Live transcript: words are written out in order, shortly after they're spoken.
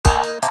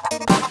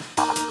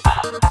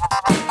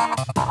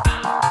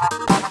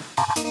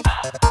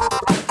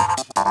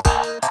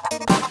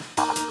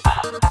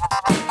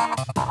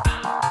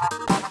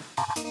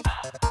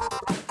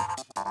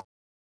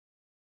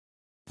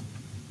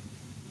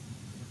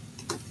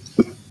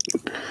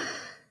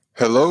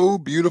Hello,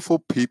 beautiful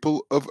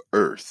people of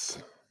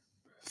Earth.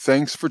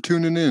 Thanks for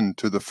tuning in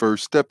to the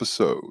first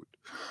episode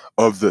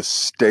of the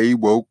Stay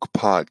Woke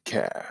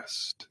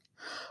podcast.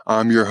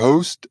 I'm your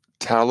host,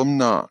 Talum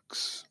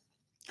Knox.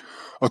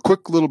 A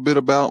quick little bit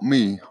about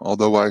me,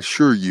 although I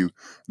assure you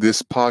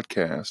this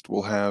podcast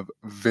will have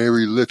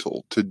very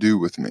little to do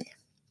with me.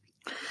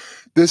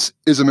 This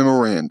is a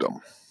memorandum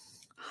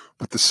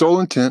with the sole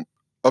intent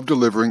of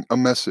delivering a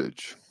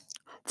message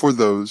for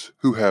those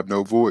who have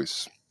no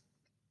voice.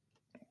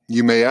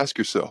 You may ask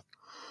yourself,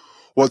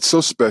 what's so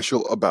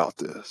special about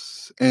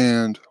this?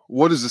 And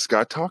what is this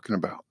guy talking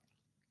about?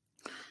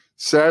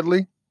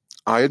 Sadly,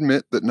 I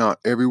admit that not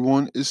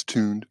everyone is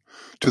tuned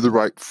to the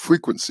right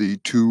frequency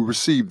to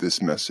receive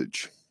this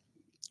message.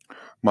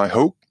 My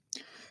hope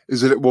is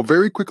that it will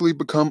very quickly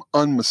become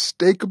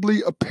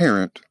unmistakably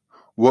apparent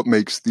what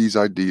makes these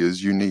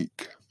ideas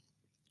unique.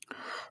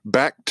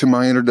 Back to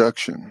my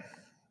introduction.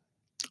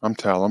 I'm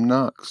Talum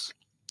Knox.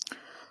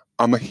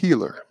 I'm a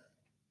healer.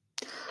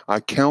 I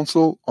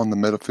counsel on the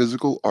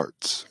metaphysical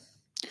arts,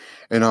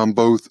 and I'm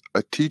both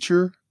a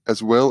teacher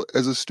as well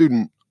as a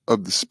student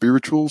of the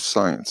spiritual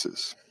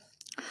sciences.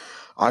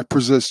 I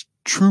possess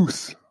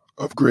truth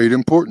of great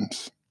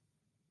importance,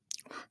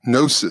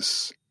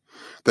 gnosis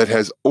that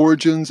has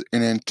origins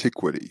in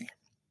antiquity.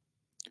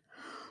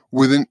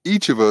 Within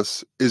each of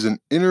us is an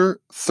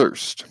inner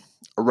thirst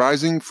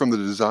arising from the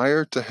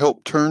desire to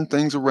help turn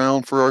things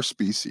around for our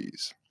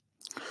species.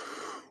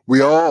 We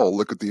all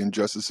look at the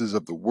injustices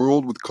of the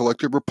world with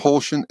collective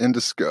repulsion and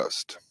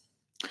disgust.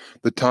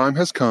 The time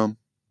has come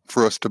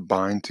for us to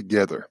bind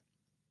together,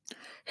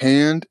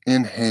 hand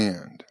in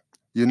hand,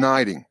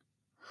 uniting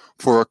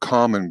for a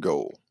common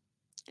goal,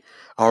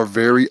 our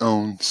very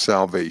own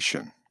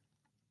salvation.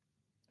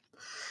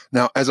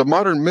 Now, as a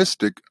modern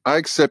mystic, I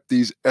accept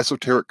these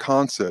esoteric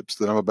concepts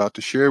that I'm about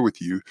to share with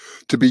you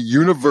to be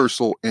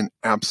universal and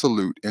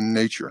absolute in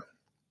nature.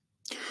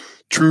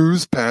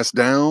 Truths passed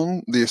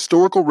down the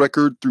historical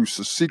record through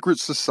secret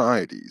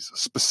societies,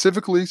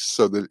 specifically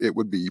so that it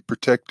would be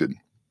protected.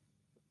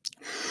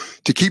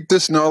 To keep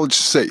this knowledge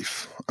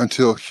safe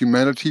until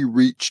humanity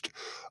reached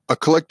a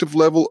collective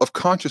level of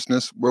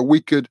consciousness where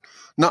we could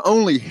not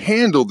only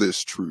handle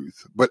this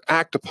truth, but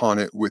act upon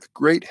it with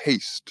great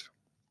haste.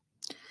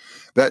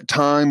 That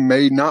time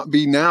may not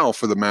be now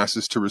for the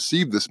masses to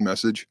receive this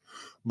message,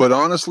 but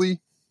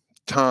honestly,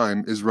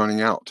 time is running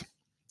out.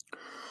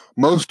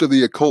 Most of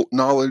the occult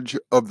knowledge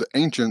of the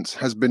ancients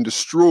has been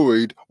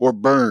destroyed or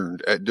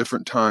burned at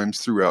different times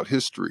throughout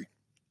history.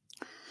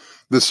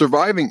 The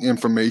surviving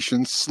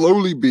information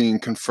slowly being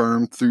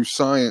confirmed through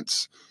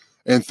science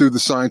and through the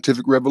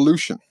scientific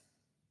revolution.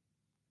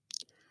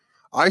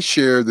 I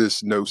share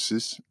this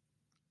gnosis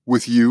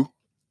with you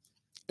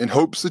in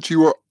hopes that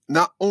you are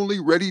not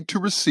only ready to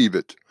receive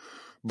it,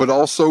 but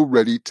also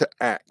ready to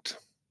act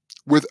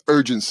with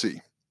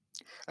urgency,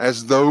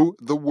 as though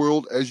the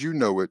world as you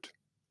know it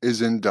is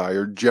in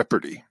dire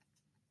jeopardy.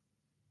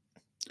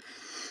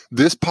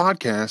 This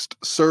podcast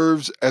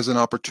serves as an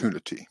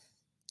opportunity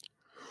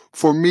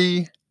for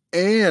me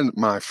and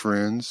my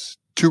friends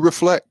to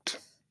reflect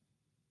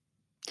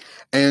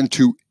and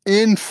to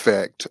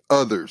infect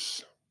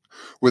others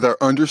with our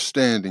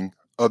understanding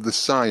of the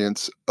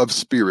science of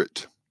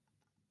spirit.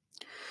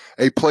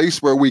 A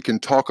place where we can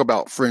talk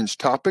about fringe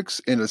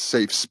topics in a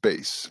safe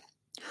space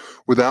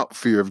without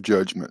fear of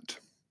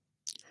judgment.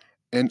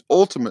 And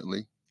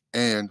ultimately,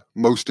 and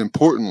most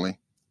importantly,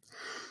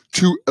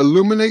 to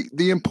illuminate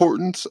the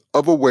importance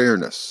of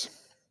awareness.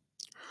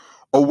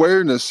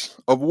 Awareness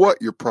of what,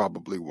 you're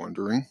probably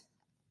wondering?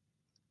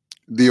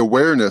 The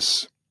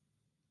awareness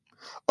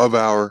of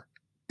our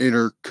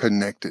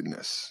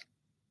interconnectedness.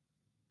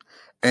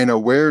 An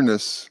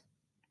awareness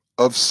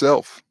of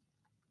self.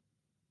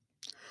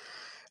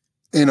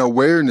 An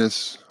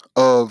awareness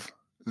of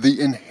the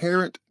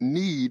inherent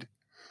need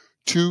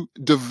to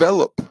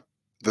develop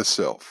the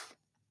self,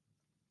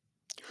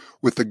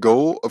 with the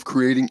goal of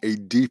creating a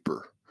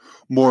deeper,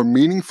 more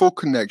meaningful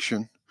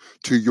connection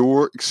to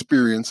your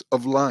experience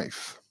of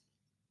life.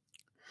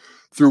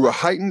 Through a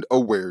heightened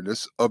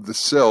awareness of the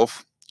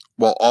self,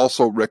 while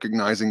also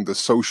recognizing the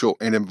social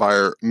and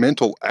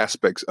environmental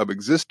aspects of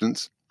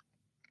existence,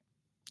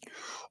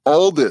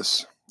 all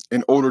this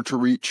in order to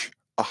reach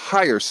a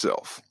higher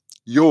self,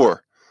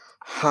 your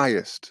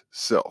highest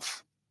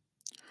self,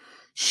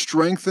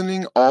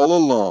 strengthening all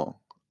along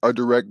a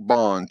direct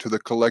bond to the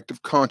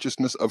collective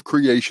consciousness of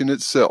creation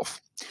itself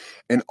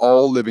and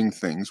all living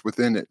things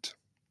within it.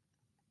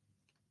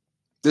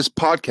 This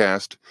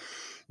podcast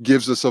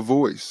gives us a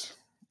voice,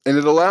 and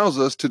it allows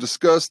us to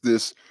discuss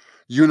this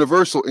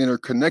universal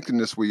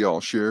interconnectedness we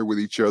all share with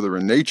each other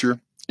in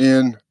nature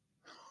in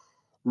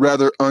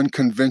rather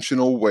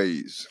unconventional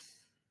ways.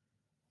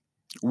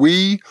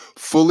 We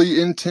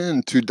fully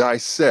intend to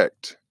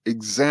dissect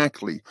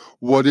exactly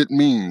what it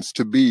means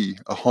to be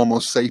a Homo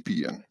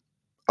sapien,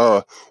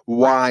 a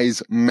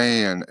wise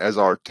man, as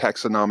our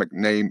taxonomic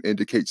name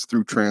indicates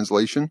through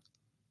translation.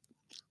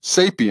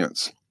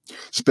 Sapiens,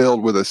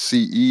 spelled with a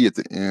CE at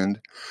the end,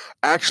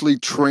 actually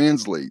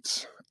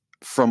translates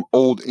from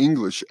Old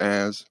English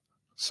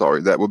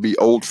that would be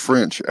Old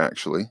French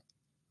actually,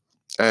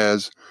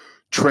 as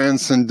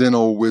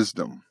transcendental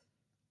wisdom.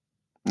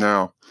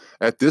 Now,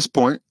 at this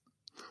point,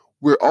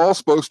 we're all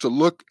supposed to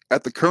look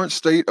at the current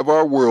state of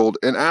our world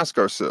and ask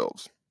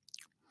ourselves,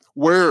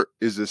 where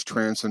is this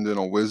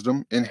transcendental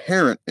wisdom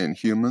inherent in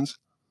humans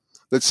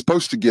that's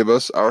supposed to give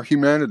us our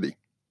humanity?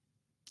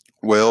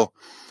 Well,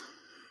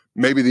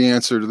 maybe the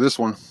answer to this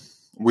one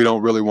we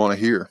don't really want to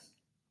hear.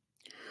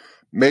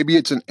 Maybe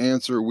it's an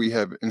answer we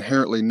have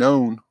inherently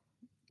known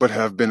but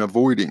have been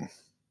avoiding.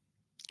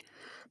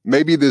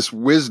 Maybe this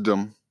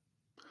wisdom,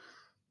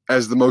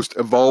 as the most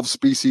evolved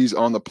species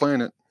on the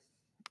planet,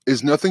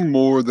 is nothing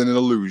more than an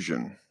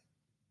illusion.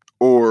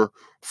 Or,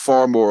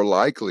 far more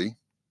likely,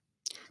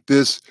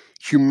 this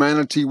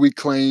humanity we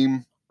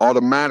claim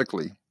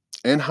automatically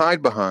and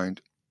hide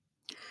behind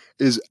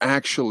is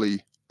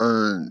actually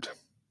earned.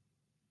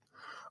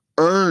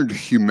 Earned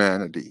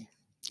humanity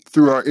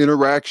through our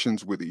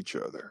interactions with each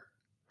other.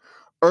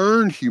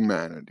 Earned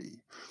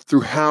humanity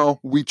through how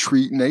we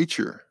treat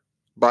nature,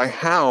 by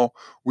how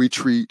we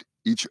treat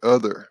each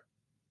other,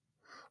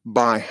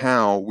 by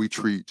how we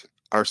treat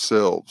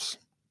ourselves.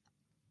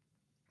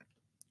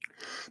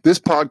 This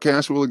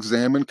podcast will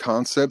examine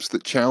concepts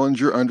that challenge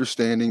your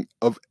understanding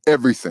of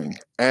everything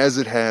as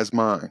it has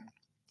mine,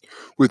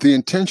 with the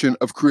intention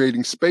of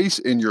creating space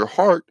in your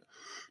heart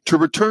to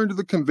return to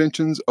the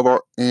conventions of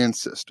our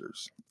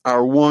ancestors,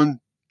 our one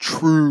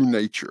true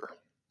nature.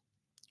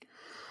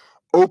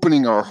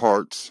 Opening our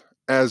hearts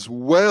as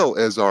well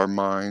as our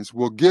minds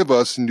will give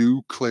us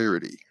new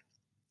clarity.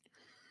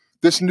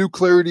 This new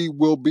clarity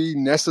will be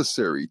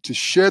necessary to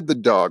shed the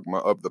dogma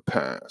of the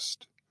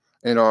past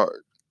and our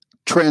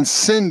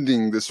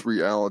transcending this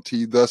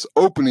reality, thus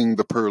opening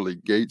the pearly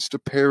gates to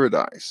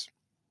paradise,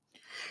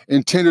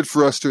 intended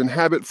for us to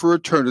inhabit for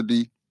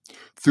eternity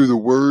through the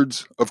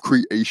words of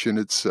creation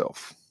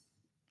itself.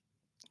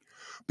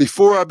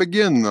 Before I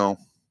begin, though,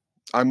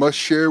 I must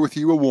share with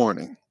you a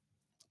warning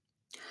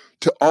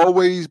to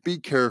always be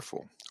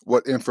careful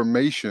what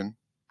information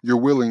you're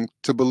willing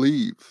to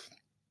believe.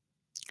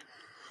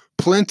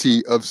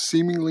 Plenty of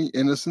seemingly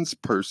innocent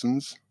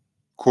persons,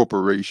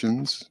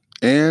 corporations,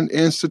 and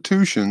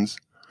institutions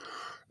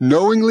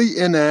knowingly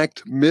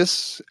enact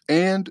mis-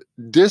 and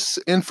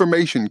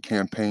disinformation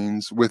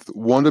campaigns with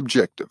one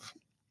objective: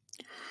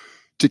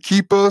 to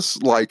keep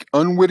us like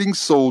unwitting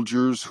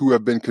soldiers who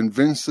have been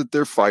convinced that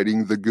they're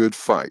fighting the good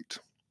fight.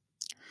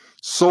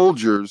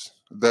 Soldiers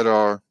that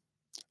are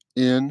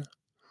in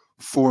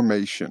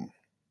formation.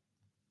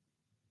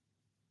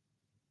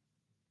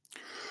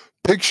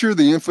 Picture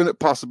the infinite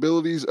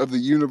possibilities of the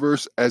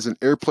universe as an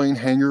airplane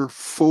hangar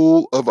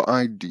full of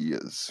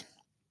ideas.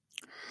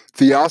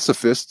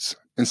 Theosophists,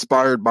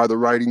 inspired by the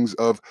writings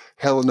of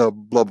Helena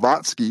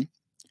Blavatsky,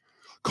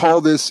 call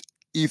this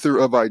ether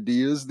of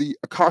ideas the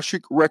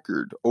Akashic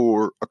Record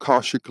or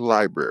Akashic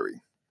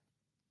Library.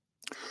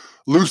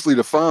 Loosely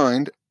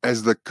defined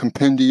as the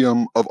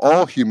compendium of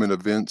all human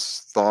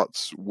events,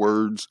 thoughts,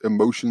 words,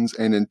 emotions,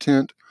 and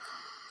intent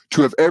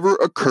to have ever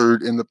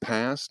occurred in the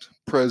past,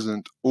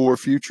 present, or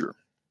future.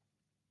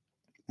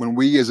 When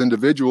we as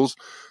individuals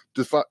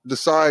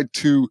decide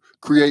to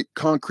create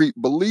concrete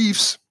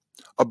beliefs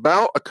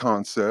about a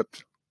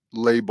concept,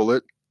 label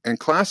it, and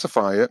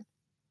classify it,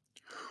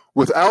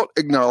 without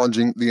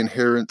acknowledging the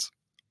inherent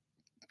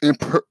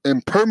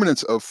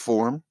impermanence of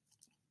form,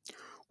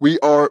 we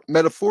are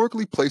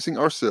metaphorically placing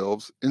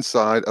ourselves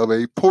inside of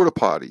a porta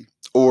potty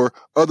or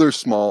other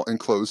small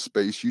enclosed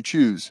space you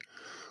choose,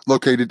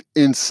 located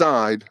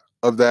inside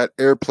of that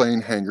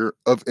airplane hangar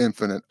of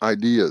infinite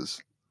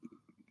ideas.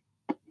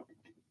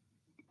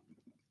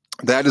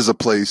 That is a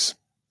place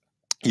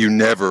you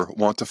never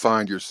want to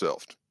find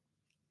yourself.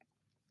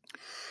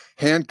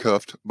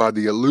 Handcuffed by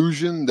the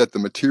illusion that the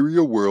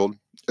material world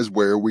is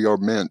where we are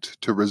meant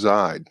to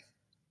reside.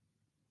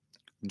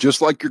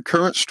 Just like your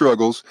current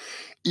struggles,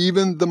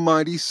 even the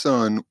mighty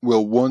sun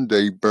will one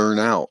day burn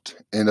out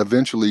and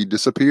eventually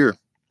disappear.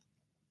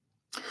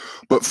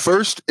 But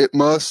first, it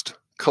must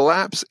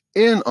collapse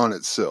in on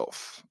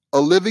itself,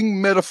 a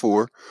living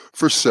metaphor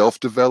for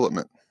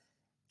self-development,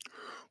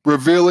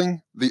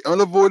 revealing the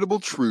unavoidable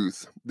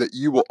truth that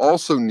you will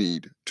also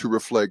need to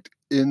reflect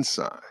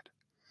inside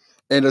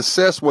and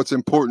assess what's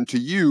important to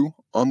you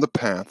on the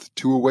path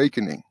to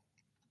awakening.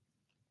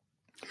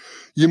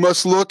 You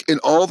must look in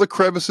all the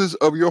crevices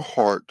of your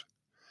heart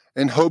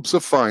in hopes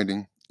of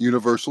finding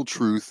universal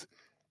truth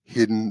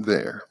hidden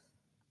there.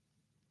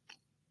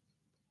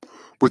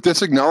 With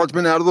this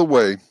acknowledgement out of the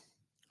way,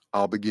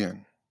 I'll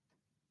begin.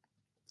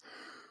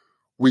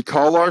 We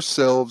call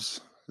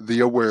ourselves the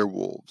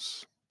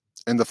Awarewolves,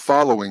 and the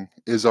following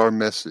is our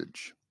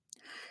message,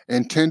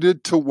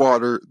 intended to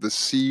water the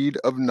seed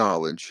of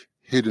knowledge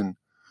hidden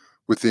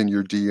within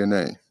your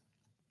DNA.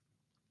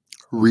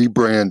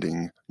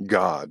 Rebranding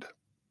God.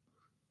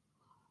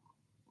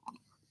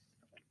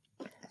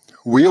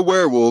 We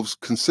Awarewolves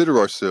consider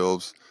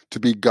ourselves to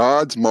be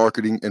God's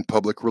marketing and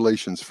public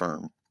relations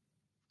firm,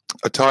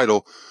 a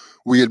title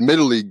we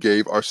admittedly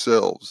gave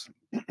ourselves.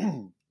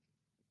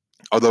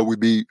 although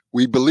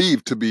we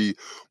believe to be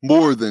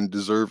more than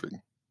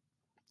deserving.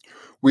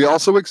 We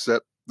also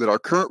accept that our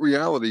current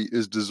reality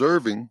is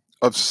deserving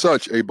of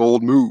such a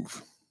bold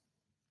move.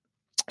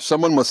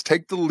 Someone must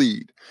take the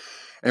lead,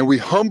 and we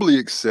humbly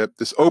accept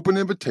this open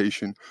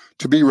invitation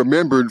to be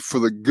remembered for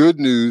the good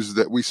news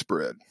that we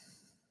spread.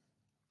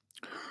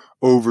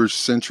 Over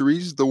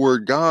centuries, the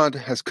word God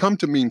has come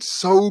to mean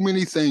so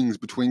many things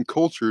between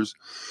cultures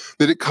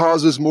that it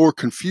causes more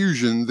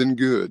confusion than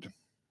good.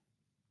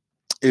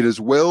 It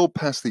is well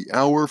past the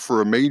hour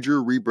for a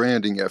major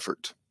rebranding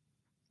effort.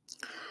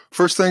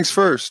 First things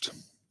first,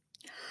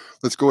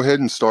 let's go ahead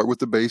and start with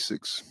the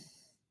basics.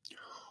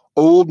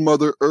 Old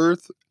Mother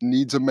Earth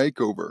needs a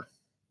makeover.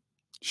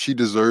 She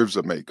deserves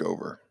a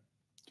makeover.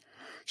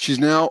 She's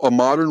now a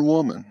modern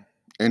woman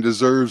and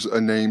deserves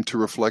a name to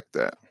reflect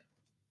that.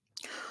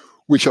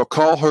 We shall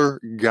call her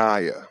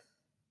Gaia,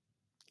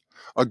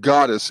 a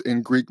goddess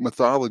in Greek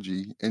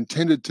mythology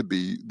intended to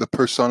be the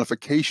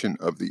personification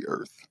of the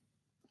earth.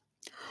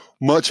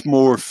 Much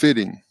more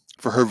fitting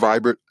for her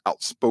vibrant,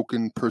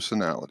 outspoken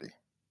personality.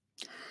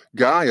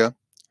 Gaia,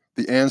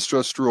 the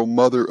ancestral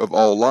mother of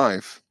all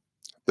life,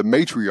 the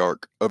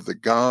matriarch of the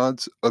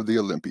gods of the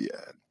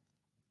Olympiad,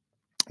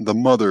 the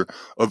mother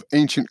of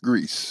ancient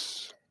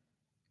Greece.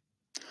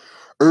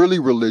 Early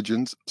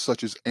religions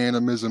such as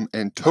animism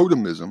and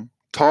totemism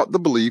taught the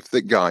belief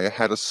that Gaia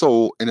had a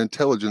soul and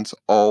intelligence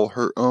all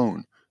her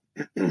own.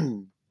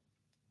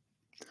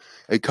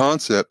 A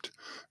concept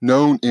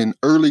known in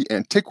early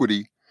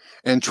antiquity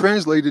and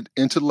translated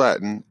into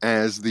Latin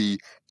as the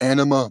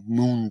anima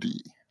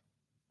mundi.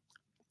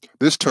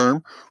 This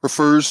term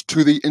refers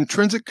to the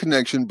intrinsic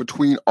connection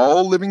between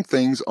all living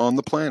things on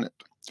the planet,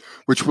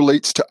 which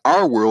relates to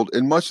our world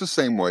in much the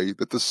same way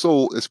that the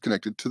soul is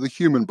connected to the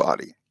human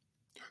body.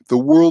 The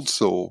world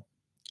soul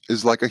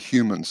is like a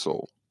human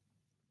soul.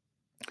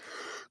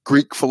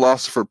 Greek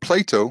philosopher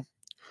Plato,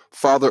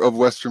 father of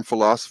Western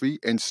philosophy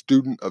and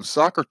student of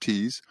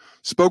Socrates,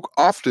 spoke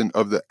often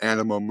of the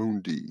anima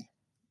mundi,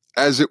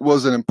 as it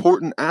was an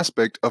important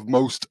aspect of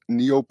most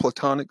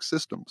Neoplatonic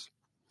systems.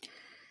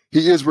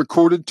 He is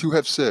recorded to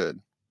have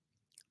said,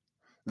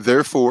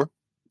 "Therefore,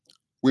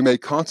 we may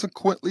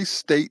consequently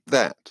state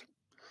that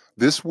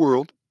this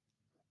world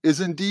is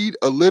indeed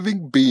a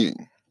living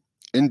being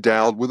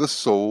endowed with a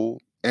soul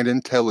and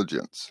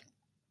intelligence,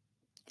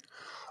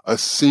 a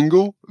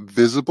single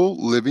visible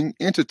living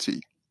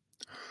entity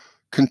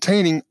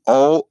containing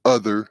all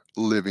other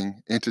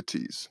living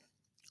entities,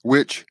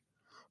 which,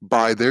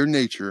 by their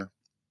nature,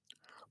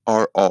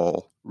 are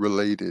all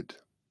related."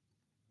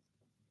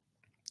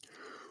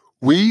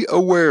 We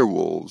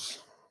werewolves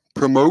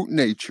promote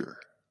nature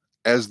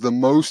as the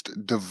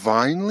most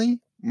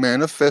divinely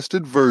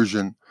manifested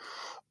version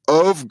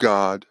of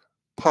God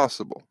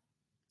possible.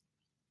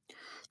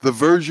 The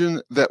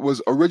version that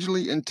was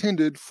originally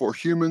intended for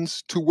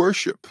humans to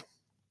worship.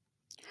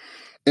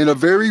 In a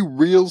very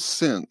real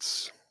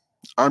sense,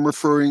 I'm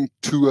referring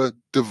to a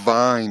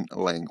divine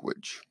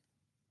language,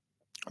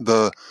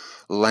 the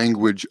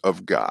language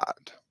of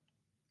God,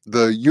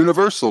 the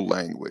universal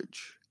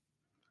language,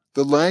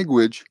 the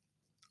language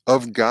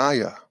of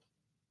Gaia,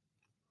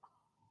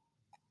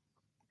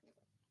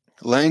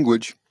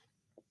 language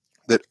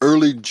that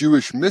early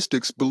Jewish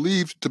mystics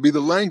believed to be the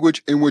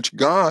language in which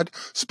God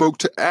spoke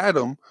to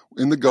Adam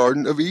in the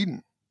Garden of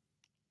Eden.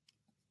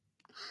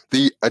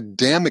 The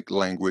Adamic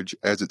language,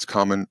 as it's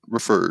commonly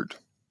referred.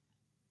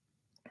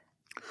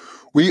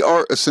 We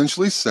are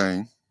essentially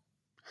saying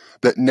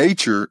that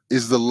nature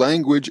is the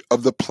language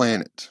of the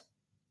planet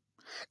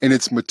in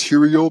its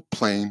material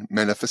plane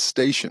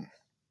manifestation,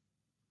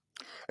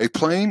 a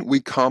plane we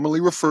commonly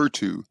refer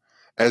to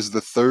as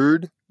the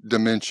third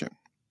dimension.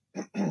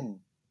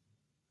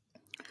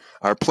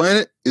 Our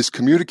planet is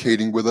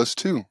communicating with us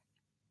too,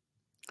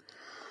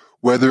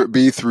 whether it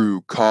be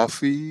through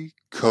coffee,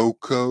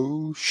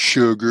 cocoa,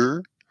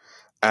 sugar,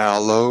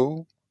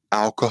 aloe,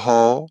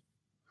 alcohol,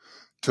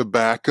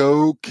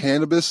 tobacco,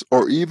 cannabis,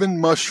 or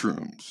even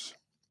mushrooms.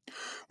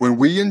 When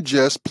we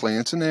ingest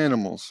plants and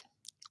animals,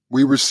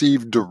 we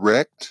receive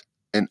direct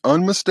and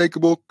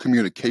unmistakable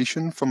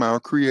communication from our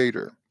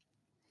Creator.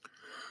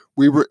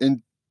 We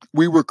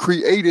were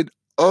created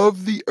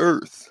of the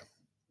earth,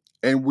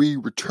 and we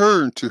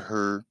return to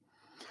her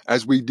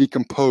as we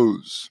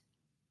decompose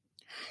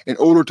in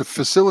order to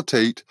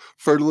facilitate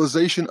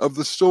fertilization of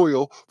the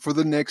soil for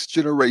the next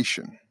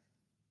generation.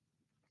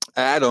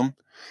 Adam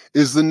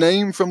is the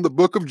name from the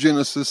book of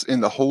Genesis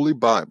in the Holy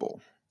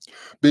Bible,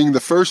 being the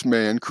first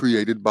man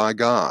created by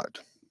God.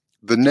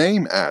 The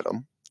name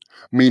Adam,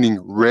 meaning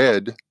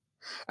red,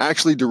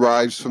 actually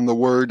derives from the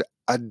word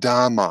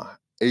Adamah,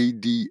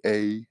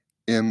 Adamah,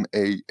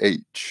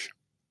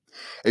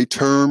 a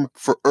term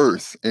for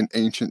earth in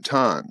ancient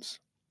times.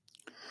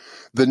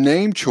 The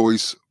name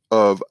choice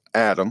of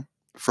Adam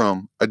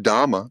from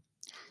Adamah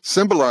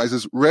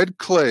symbolizes red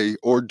clay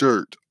or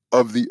dirt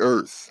of the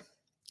earth,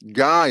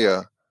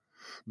 Gaia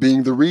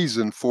being the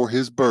reason for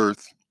his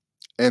birth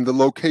and the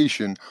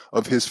location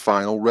of his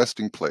final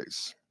resting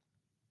place.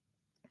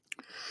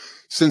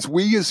 Since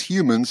we as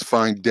humans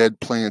find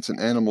dead plants and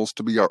animals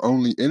to be our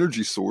only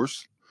energy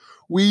source,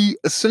 we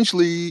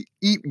essentially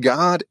eat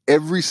God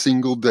every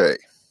single day.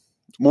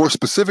 More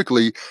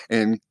specifically,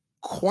 and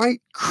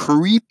quite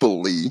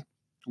creepily,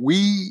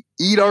 we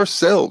eat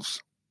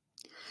ourselves.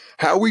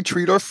 How we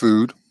treat our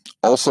food,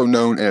 also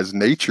known as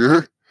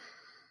nature,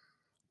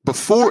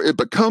 before it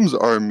becomes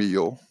our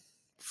meal,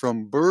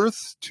 from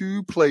birth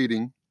to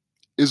plating,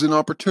 is an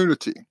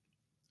opportunity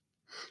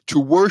to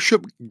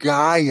worship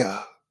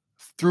Gaia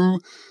through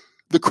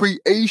the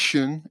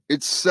creation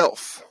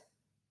itself.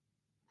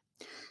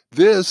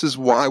 This is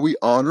why we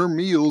honor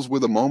meals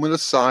with a moment of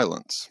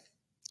silence,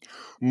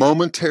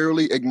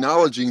 momentarily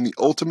acknowledging the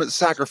ultimate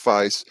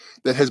sacrifice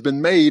that has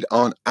been made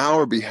on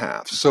our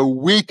behalf so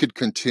we could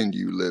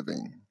continue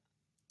living.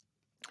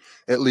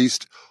 At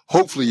least,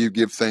 hopefully, you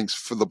give thanks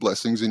for the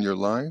blessings in your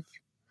life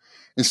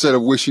instead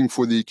of wishing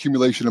for the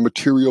accumulation of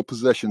material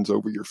possessions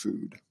over your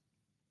food.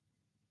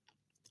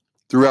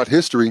 Throughout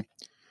history,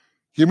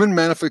 human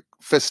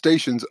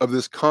manifestations of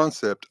this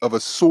concept of a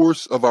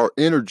source of our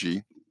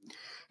energy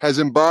has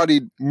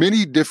embodied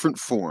many different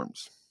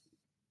forms,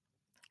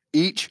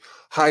 each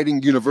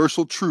hiding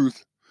universal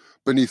truth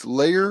beneath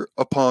layer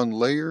upon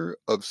layer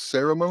of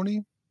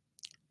ceremony,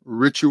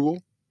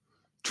 ritual,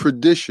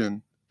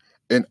 tradition,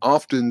 and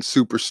often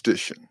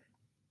superstition.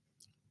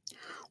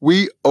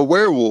 We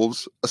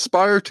werewolves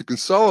aspire to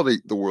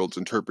consolidate the world's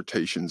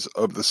interpretations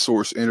of the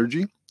source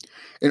energy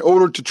in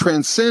order to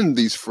transcend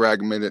these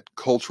fragmented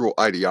cultural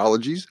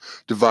ideologies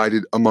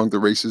divided among the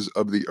races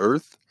of the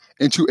earth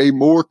into a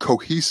more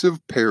cohesive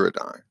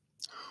paradigm,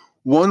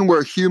 one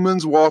where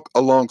humans walk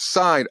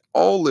alongside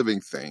all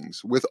living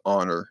things with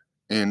honor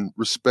and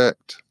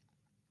respect.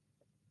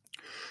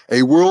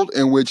 A world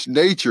in which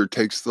nature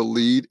takes the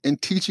lead in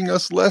teaching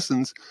us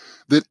lessons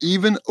that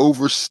even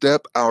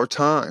overstep our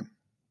time.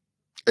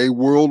 A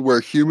world where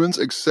humans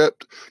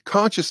accept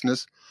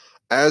consciousness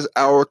as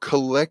our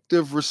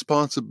collective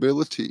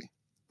responsibility,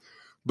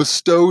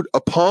 bestowed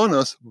upon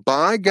us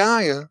by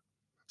Gaia,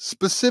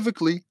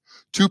 specifically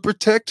to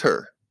protect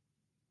her.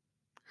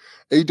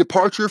 A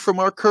departure from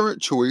our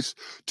current choice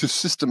to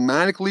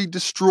systematically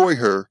destroy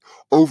her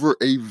over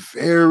a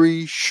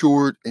very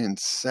short and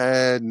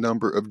sad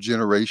number of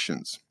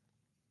generations.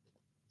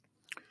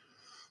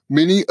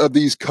 Many of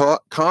these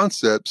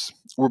concepts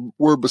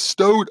were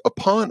bestowed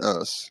upon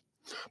us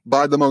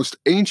by the most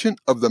ancient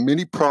of the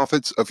many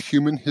prophets of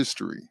human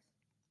history.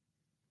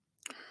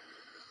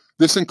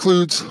 This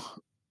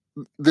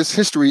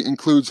history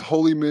includes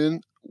holy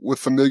men with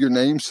familiar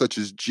names such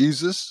as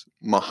Jesus,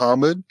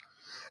 Muhammad,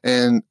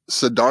 and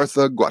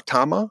Siddhartha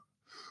Gautama,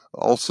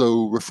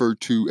 also referred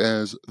to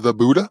as the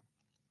Buddha.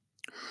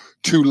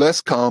 Two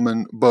less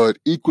common but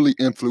equally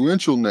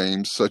influential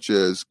names such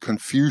as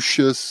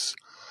Confucius,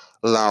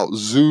 Lao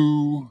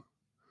Tzu,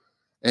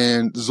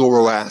 and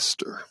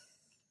Zoroaster.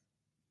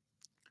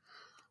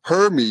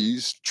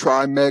 Hermes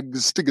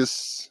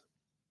Trismegistus,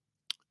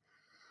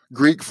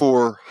 Greek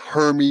for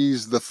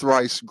Hermes the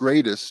thrice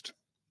greatest,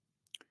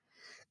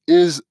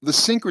 is the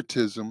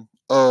syncretism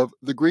of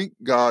the Greek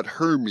god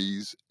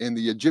Hermes and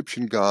the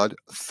Egyptian god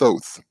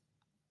Thoth,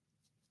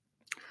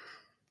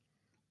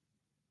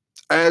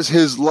 as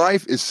his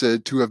life is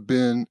said to have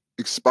been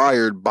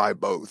expired by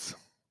both.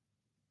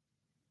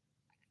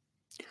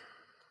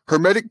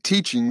 Hermetic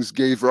teachings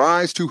gave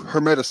rise to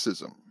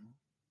Hermeticism.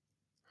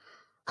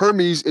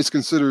 Hermes is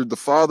considered the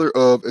father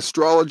of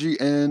astrology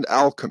and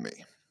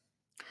alchemy.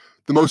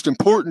 The most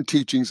important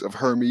teachings of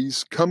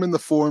Hermes come in the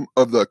form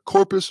of the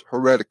Corpus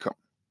Hermeticum,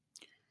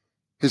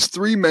 his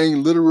three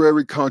main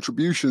literary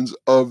contributions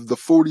of the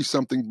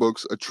 40-something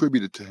books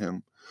attributed to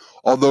him,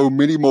 although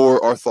many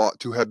more are thought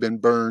to have been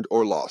burned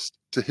or lost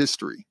to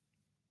history.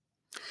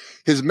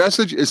 His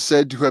message is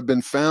said to have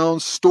been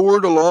found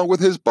stored along with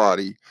his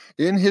body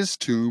in his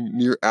tomb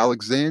near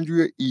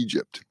Alexandria,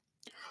 Egypt,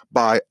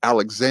 by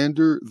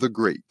Alexander the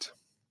Great.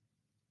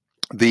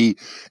 The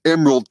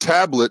Emerald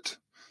Tablet,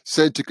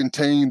 said to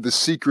contain the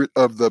secret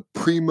of the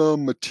prima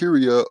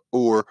materia,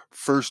 or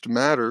first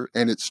matter,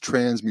 and its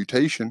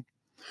transmutation,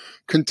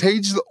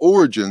 contains the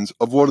origins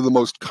of one of the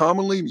most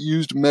commonly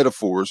used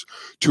metaphors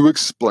to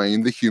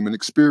explain the human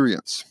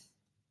experience.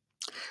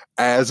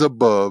 As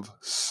above,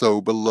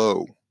 so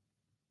below.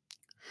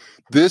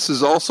 This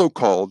is also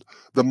called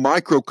the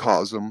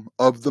microcosm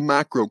of the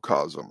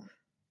macrocosm,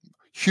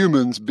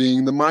 humans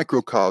being the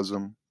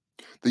microcosm,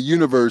 the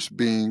universe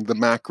being the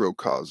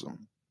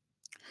macrocosm.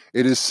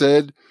 It is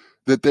said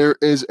that there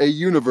is a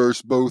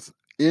universe both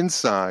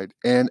inside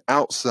and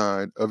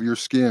outside of your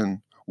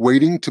skin,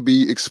 waiting to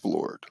be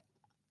explored.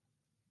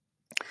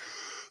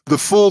 The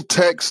full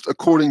text,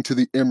 according to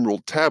the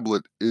Emerald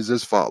Tablet, is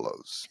as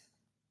follows.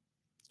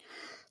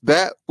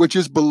 That which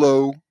is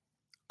below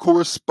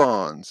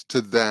corresponds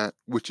to that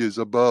which is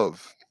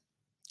above,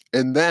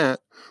 and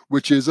that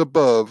which is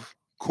above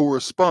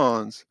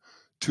corresponds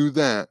to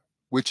that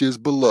which is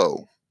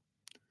below,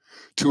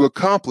 to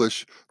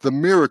accomplish the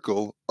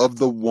miracle of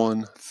the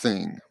one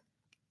thing.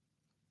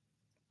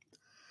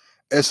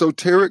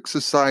 Esoteric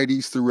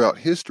societies throughout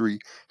history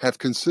have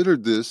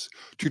considered this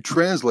to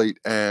translate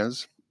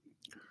as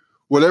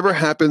whatever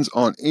happens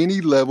on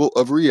any level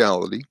of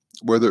reality,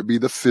 whether it be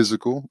the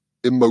physical,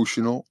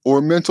 emotional,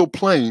 or mental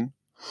plane,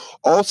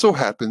 also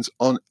happens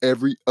on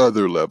every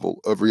other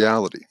level of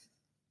reality.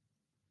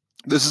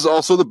 This is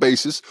also the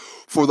basis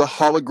for the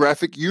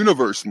holographic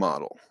universe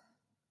model.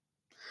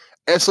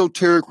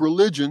 Esoteric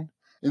religion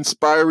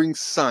inspiring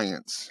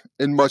science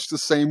in much the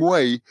same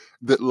way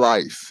that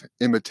life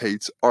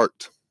imitates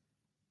art.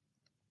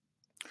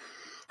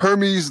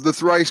 Hermes the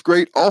thrice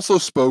great also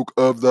spoke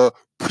of the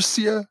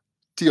Prisia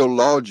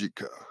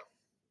Theologica,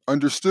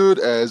 understood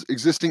as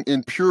existing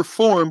in pure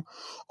form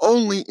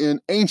only in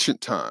ancient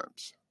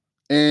times,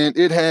 and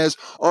it has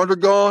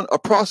undergone a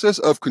process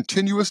of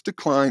continuous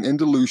decline and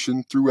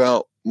dilution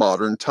throughout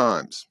modern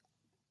times.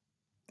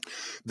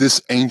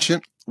 This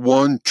ancient,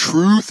 one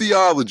true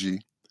theology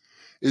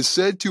is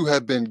said to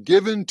have been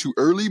given to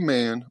early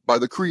man by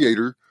the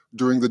Creator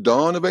during the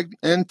dawn of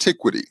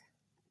antiquity.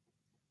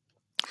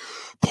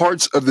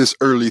 Parts of this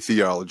early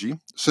theology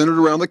centered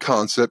around the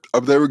concept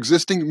of there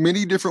existing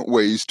many different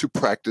ways to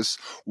practice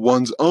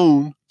one's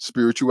own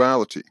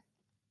spirituality.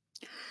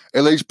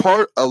 A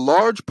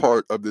large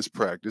part of this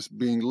practice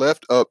being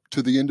left up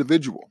to the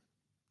individual,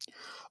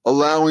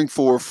 allowing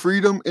for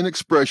freedom in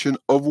expression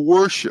of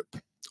worship,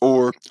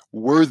 or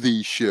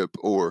worthyship,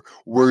 or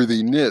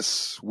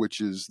worthiness, which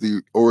is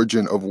the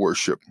origin of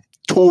worship,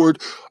 toward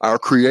our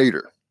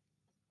Creator.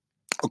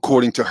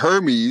 According to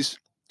Hermes,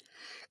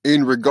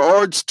 in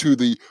regards to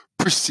the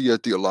Prisia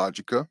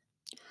Theologica,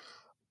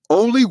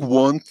 only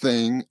one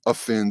thing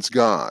offends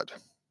God: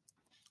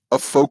 a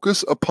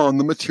focus upon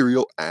the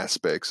material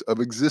aspects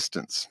of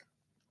existence.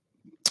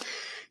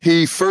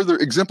 He further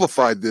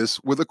exemplified this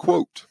with a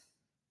quote: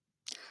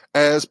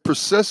 "As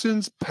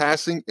processions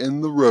passing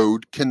in the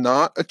road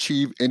cannot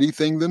achieve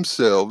anything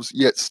themselves,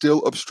 yet still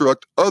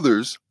obstruct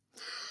others,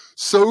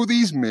 so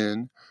these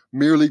men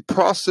merely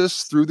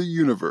process through the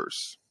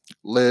universe,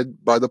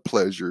 led by the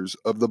pleasures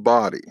of the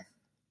body."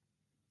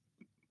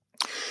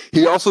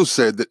 He also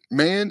said that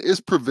man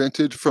is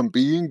prevented from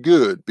being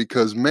good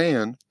because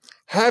man,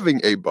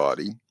 having a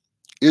body,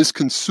 is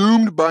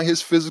consumed by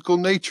his physical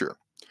nature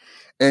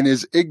and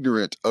is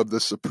ignorant of the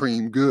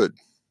supreme good.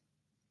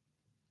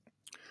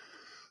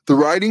 The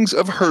writings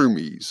of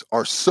Hermes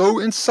are so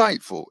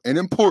insightful and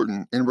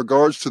important in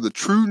regards to the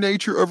true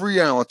nature of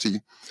reality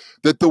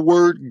that the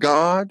word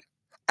God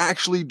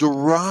actually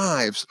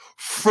derives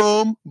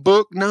from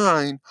Book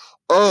 9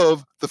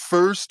 of the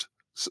first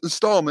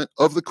installment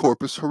of the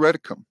Corpus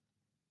Hereticum.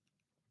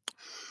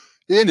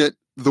 In it,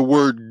 the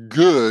word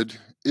good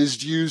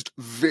is used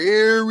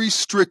very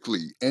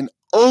strictly and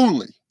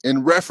only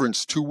in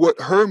reference to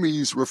what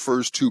Hermes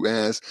refers to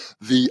as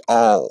the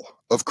all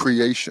of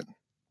creation.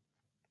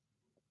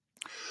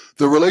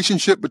 The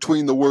relationship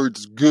between the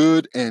words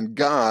good and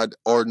God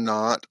are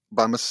not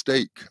by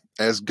mistake,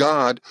 as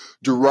God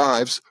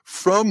derives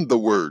from the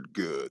word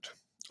good.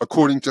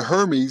 According to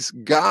Hermes,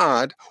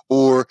 God,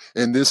 or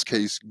in this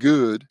case,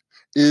 good,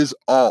 is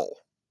all.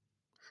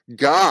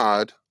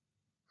 God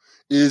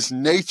is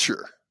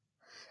nature,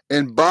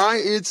 and by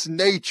its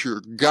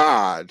nature,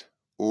 God,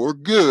 or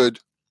good,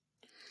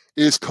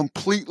 is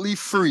completely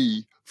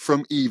free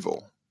from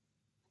evil.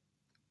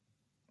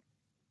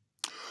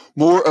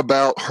 More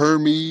about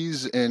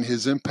Hermes and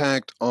his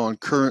impact on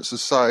current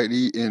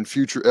society in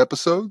future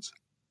episodes.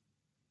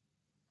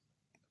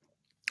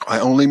 I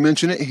only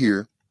mention it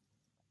here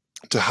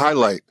to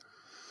highlight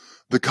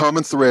the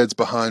common threads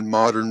behind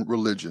modern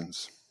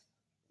religions.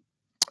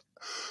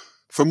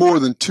 For more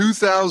than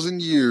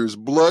 2,000 years,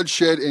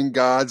 bloodshed in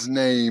God's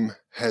name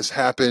has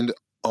happened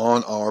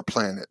on our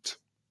planet.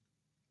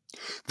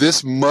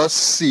 This must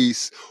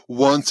cease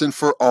once and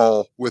for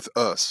all with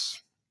us.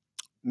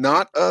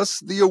 Not us,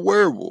 the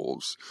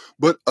werewolves,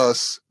 but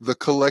us, the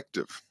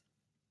collective.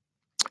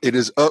 It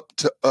is up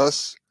to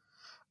us,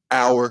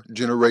 our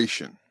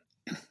generation.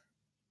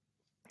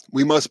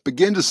 We must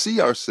begin to see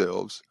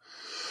ourselves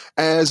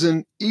as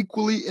an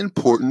equally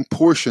important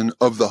portion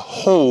of the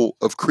whole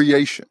of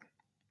creation.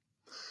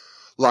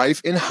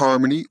 Life in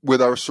harmony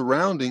with our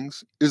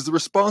surroundings is the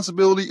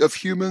responsibility of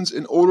humans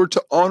in order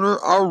to honor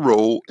our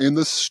role in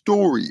the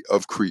story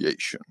of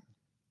creation.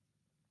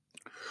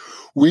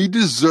 We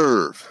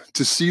deserve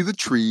to see the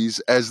trees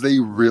as they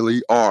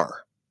really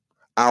are,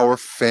 our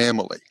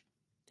family,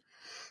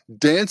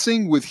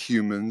 dancing with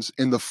humans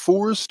in the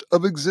forest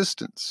of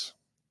existence,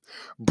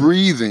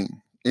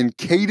 breathing in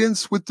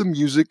cadence with the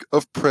music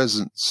of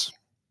presence,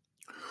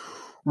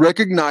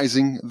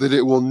 recognizing that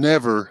it will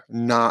never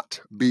not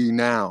be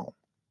now.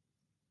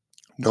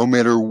 No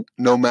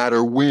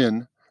matter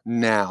when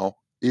now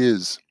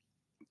is.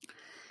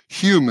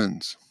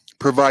 Humans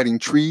providing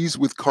trees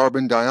with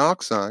carbon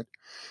dioxide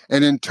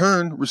and in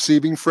turn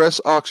receiving fresh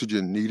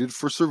oxygen needed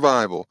for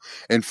survival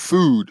and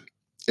food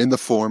in the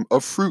form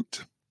of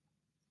fruit.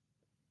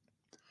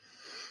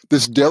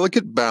 This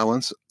delicate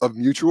balance of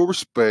mutual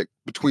respect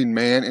between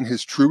man and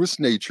his truest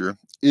nature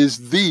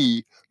is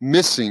the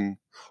missing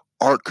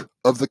Ark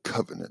of the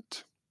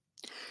Covenant.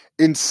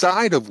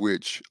 inside of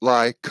which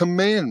lie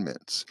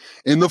commandments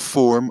in the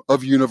form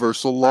of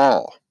universal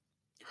law.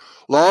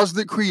 Laws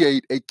that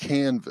create a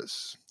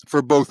canvas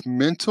for both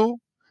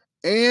mental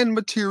and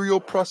material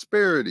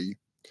prosperity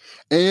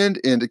and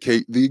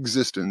indicate the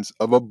existence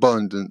of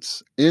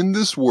abundance in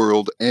this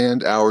world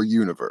and our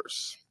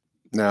universe.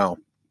 Now,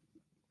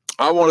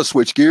 I want to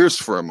switch gears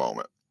for a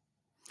moment.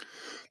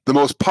 The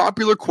most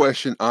popular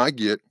question I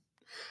get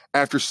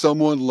after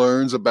someone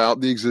learns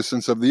about the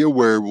existence of the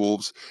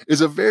werewolves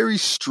is a very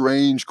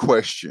strange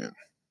question.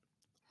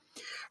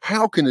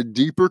 How can a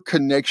deeper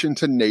connection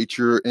to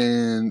nature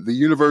and the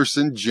universe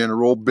in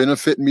general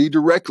benefit me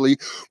directly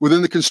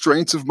within the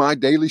constraints of my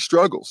daily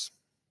struggles?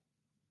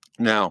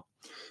 Now,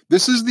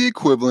 this is the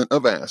equivalent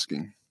of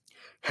asking,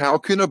 how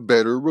can a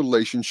better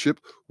relationship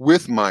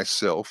with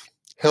myself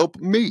help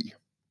me?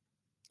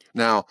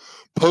 Now,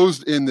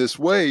 posed in this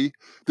way,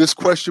 this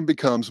question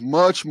becomes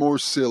much more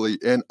silly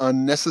and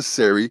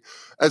unnecessary,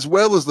 as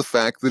well as the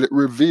fact that it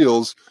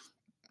reveals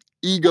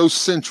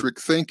egocentric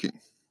thinking.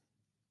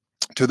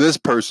 To this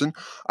person,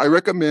 I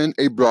recommend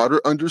a broader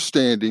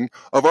understanding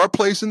of our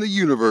place in the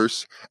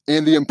universe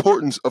and the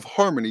importance of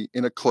harmony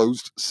in a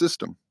closed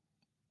system.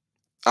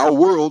 Our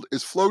world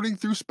is floating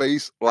through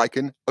space like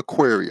an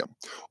aquarium,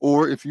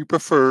 or if you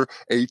prefer,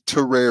 a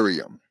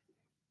terrarium.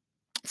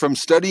 From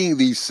studying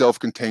these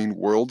self-contained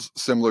worlds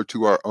similar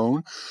to our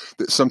own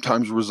that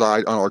sometimes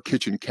reside on our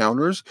kitchen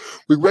counters,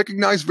 we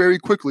recognize very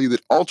quickly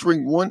that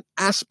altering one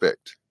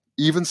aspect,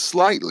 even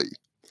slightly,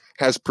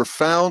 has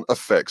profound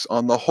effects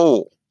on the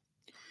whole.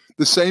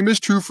 The same is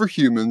true for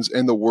humans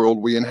and the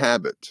world we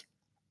inhabit.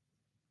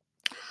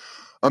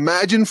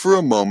 Imagine for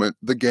a moment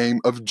the game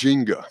of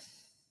Jenga.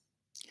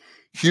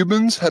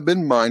 Humans have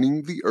been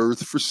mining the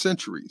earth for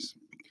centuries,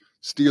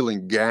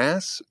 stealing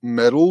gas,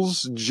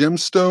 metals,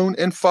 gemstone,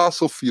 and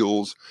fossil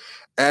fuels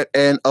at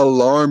an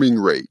alarming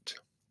rate,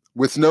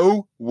 with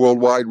no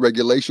worldwide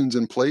regulations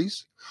in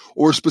place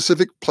or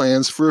specific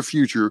plans for a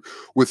future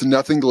with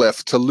nothing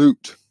left to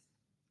loot.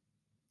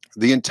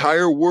 The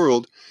entire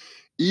world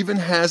even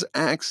has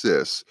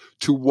access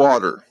to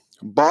water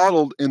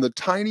bottled in the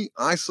tiny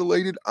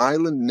isolated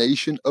island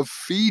nation of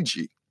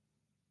Fiji.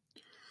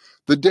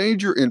 The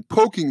danger in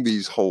poking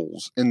these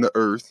holes in the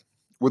earth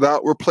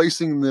without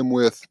replacing them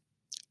with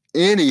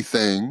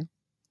anything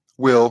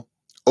will,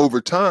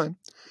 over time,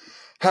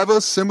 have a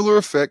similar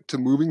effect to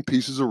moving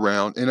pieces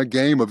around in a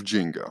game of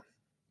Jenga.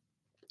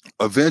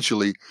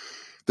 Eventually,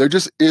 there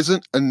just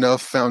isn't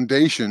enough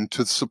foundation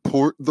to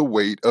support the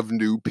weight of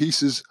new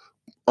pieces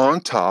on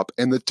top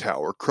and the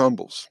tower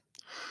crumbles.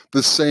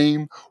 The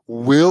same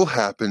will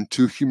happen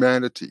to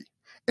humanity,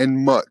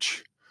 and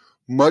much,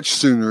 much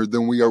sooner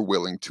than we are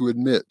willing to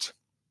admit.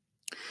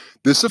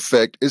 This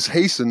effect is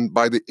hastened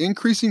by the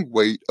increasing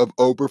weight of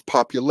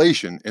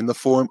overpopulation in the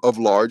form of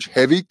large,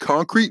 heavy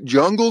concrete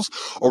jungles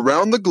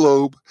around the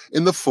globe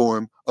in the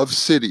form of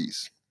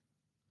cities.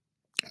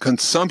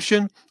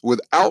 Consumption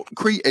without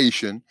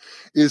creation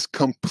is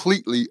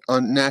completely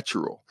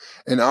unnatural,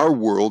 and our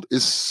world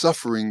is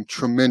suffering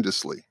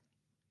tremendously.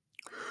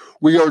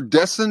 We are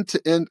destined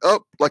to end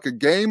up like a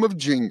game of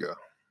Jenga,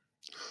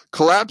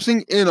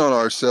 collapsing in on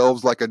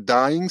ourselves like a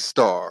dying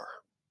star.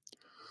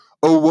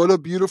 Oh, what a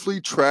beautifully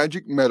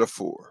tragic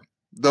metaphor.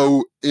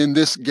 Though in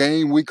this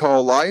game we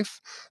call life,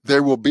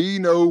 there will be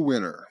no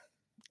winner.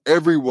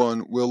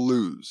 Everyone will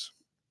lose.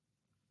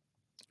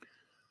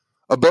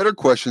 A better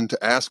question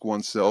to ask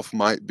oneself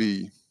might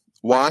be,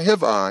 why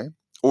have I,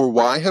 or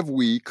why have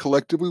we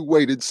collectively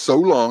waited so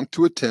long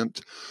to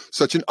attempt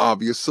such an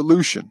obvious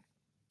solution?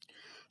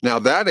 Now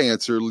that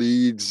answer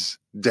leads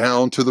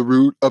down to the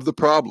root of the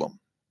problem.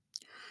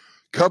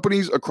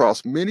 Companies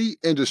across many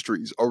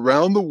industries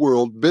around the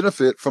world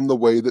benefit from the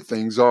way that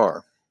things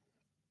are.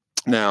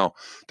 Now,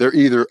 they're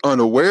either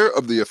unaware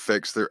of the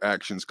effects their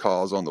actions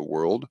cause on the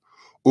world,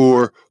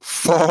 or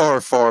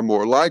far, far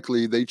more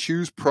likely, they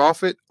choose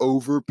profit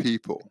over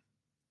people.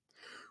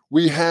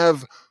 We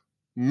have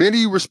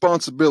many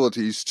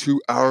responsibilities to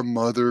our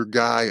mother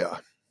Gaia.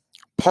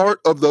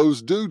 Part of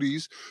those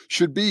duties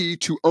should be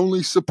to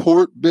only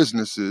support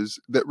businesses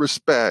that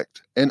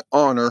respect and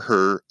honor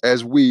her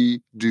as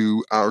we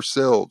do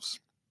ourselves.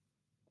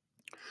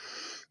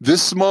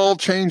 This small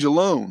change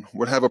alone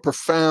would have a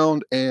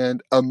profound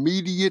and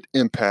immediate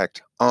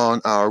impact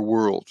on our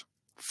world.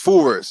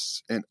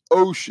 Forests and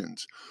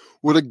oceans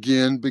would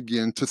again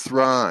begin to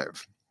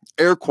thrive.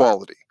 Air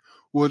quality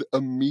would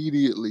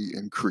immediately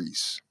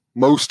increase.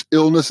 Most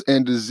illness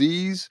and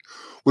disease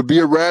would be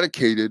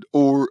eradicated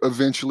or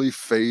eventually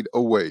fade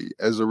away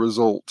as a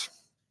result.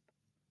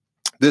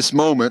 This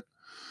moment,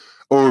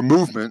 or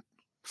movement,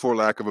 for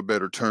lack of a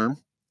better term,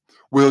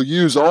 will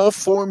use all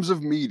forms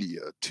of media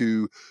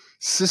to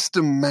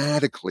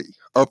systematically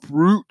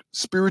uproot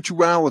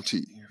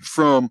spirituality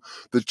from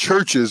the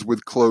churches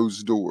with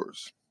closed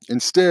doors,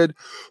 instead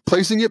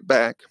placing it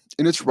back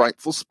in its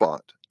rightful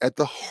spot at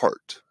the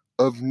heart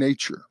of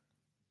nature.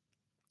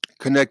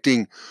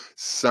 Connecting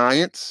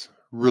science,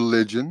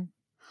 religion,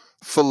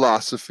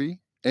 philosophy,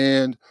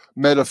 and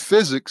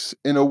metaphysics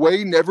in a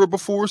way never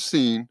before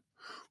seen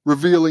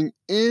revealing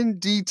in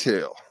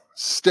detail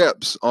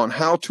steps on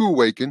how to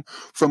awaken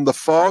from the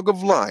fog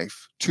of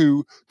life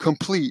to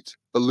complete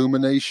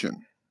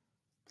illumination,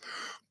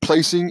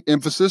 placing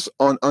emphasis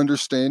on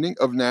understanding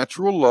of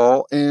natural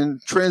law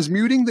and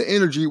transmuting the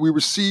energy we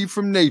receive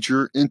from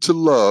nature into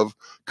love,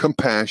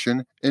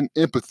 compassion, and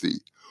empathy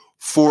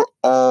for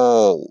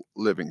all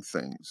living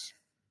things.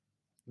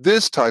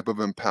 This type of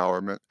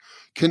empowerment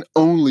can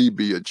only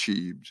be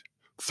achieved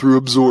through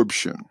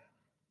absorption.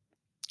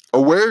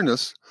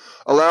 Awareness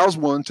allows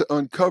one to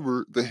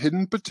uncover the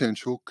hidden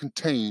potential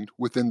contained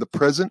within the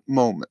present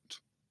moment.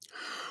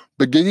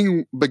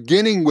 Beginning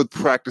with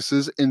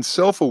practices in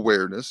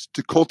self-awareness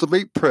to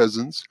cultivate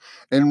presence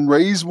and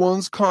raise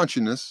one's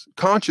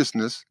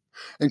consciousness,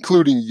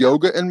 including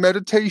yoga and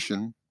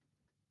meditation,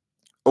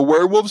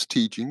 AwareWolf's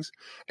teachings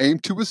aim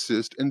to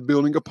assist in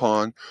building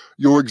upon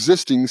your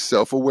existing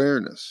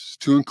self-awareness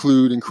to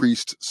include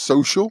increased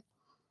social,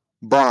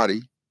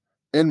 body,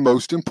 and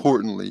most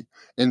importantly,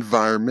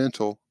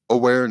 environmental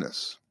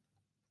awareness.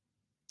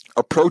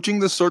 Approaching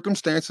the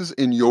circumstances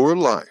in your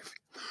life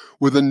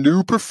with a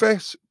new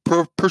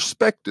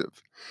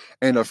perspective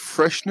and a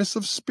freshness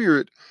of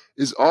spirit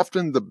is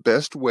often the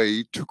best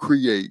way to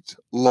create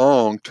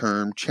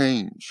long-term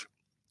change.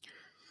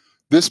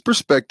 This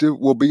perspective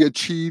will be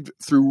achieved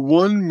through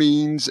one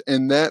means,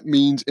 and that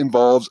means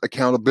involves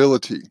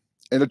accountability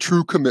and a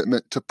true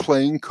commitment to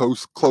paying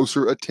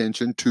closer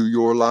attention to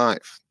your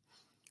life.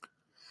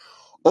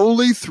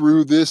 Only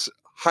through this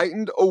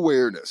heightened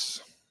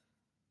awareness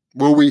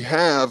will we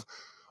have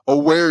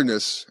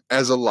awareness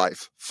as a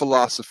life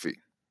philosophy.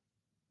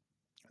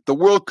 The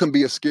world can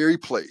be a scary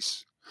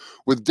place,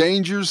 with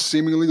dangers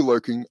seemingly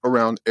lurking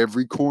around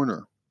every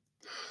corner.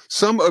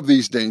 Some of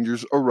these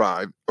dangers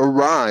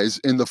arise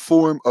in the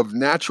form of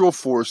natural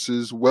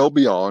forces well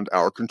beyond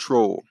our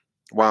control,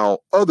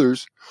 while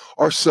others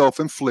are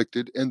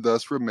self-inflicted and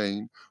thus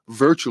remain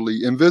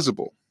virtually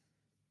invisible.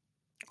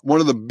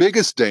 One of the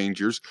biggest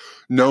dangers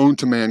known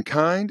to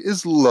mankind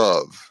is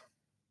love.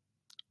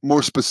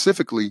 More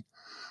specifically,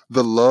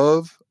 the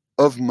love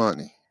of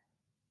money,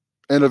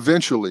 and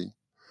eventually,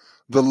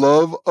 the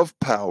love of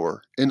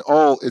power in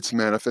all its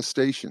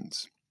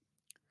manifestations.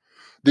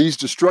 These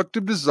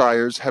destructive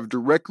desires have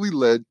directly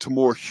led to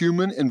more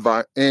human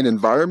and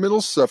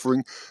environmental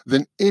suffering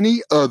than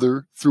any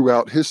other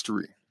throughout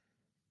history.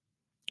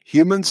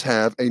 Humans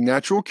have a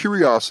natural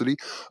curiosity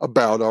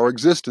about our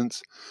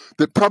existence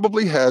that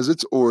probably has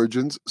its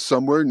origins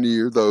somewhere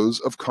near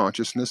those of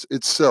consciousness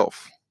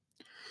itself.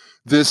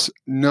 This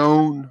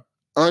known,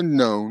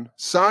 unknown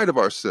side of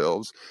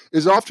ourselves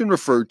is often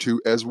referred to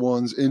as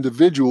one's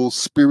individual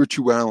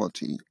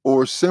spirituality,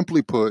 or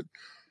simply put,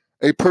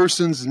 a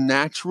person's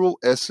natural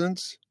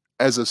essence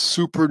as a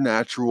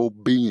supernatural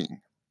being.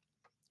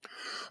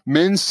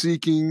 Men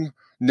seeking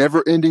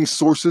never-ending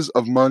sources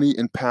of money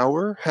and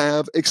power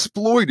have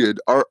exploited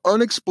our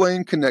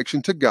unexplained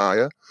connection to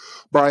Gaia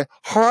by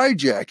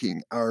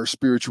hijacking our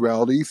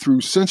spirituality through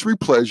sensory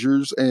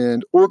pleasures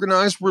and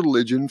organized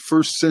religion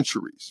for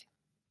centuries.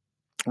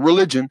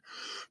 Religion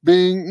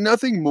being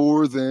nothing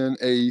more than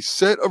a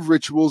set of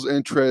rituals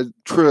and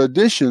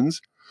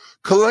traditions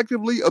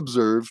collectively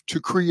observed to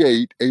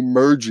create a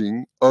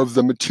merging of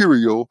the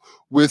material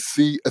with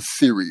the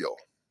ethereal.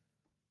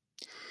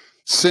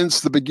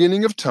 Since the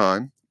beginning of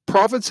time,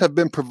 prophets have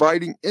been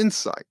providing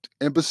insight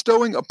and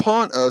bestowing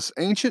upon us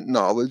ancient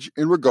knowledge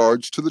in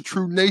regards to the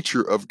true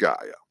nature of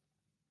Gaia.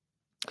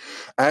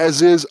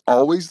 As is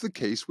always the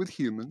case with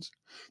humans,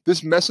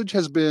 this message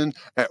has been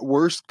at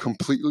worst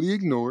completely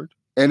ignored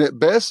and at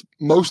best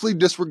mostly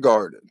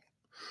disregarded,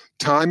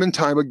 time and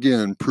time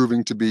again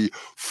proving to be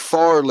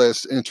far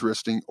less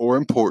interesting or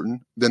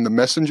important than the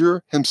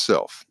messenger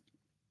himself.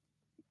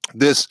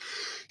 This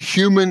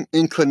human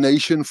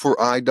inclination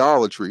for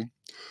idolatry,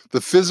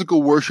 the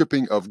physical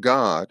worshiping of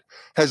God,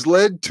 has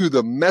led to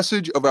the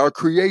message of our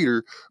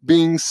Creator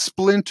being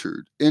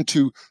splintered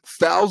into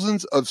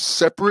thousands of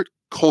separate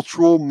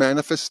cultural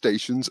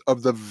manifestations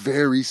of the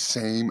very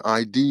same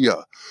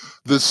idea,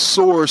 the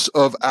source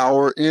of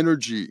our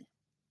energy.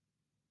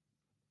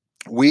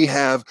 We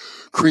have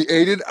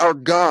created our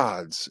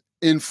gods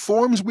in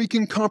forms we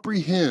can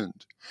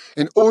comprehend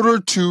in order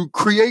to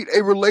create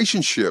a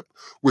relationship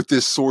with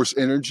this source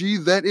energy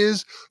that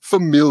is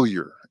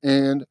familiar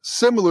and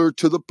similar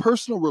to the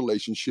personal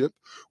relationship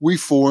we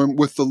form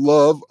with the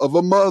love of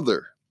a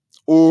mother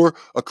or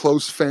a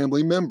close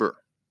family member.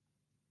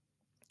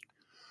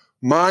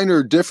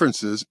 Minor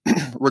differences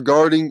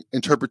regarding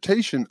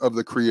interpretation of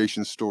the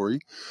creation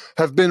story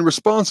have been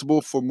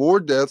responsible for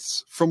more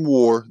deaths from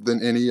war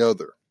than any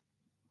other.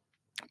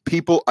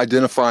 People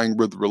identifying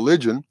with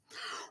religion,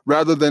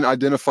 rather than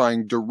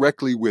identifying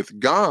directly with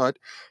God,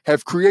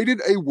 have created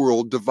a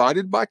world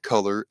divided by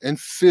color and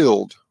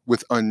filled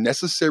with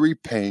unnecessary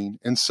pain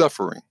and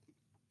suffering.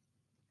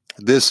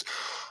 This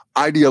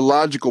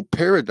ideological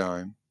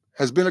paradigm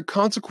has been a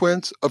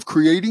consequence of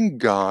creating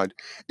God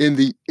in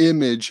the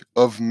image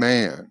of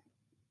man.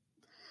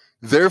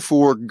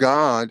 Therefore,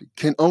 God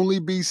can only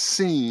be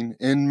seen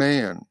in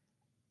man.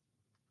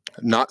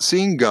 Not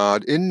seeing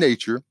God in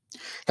nature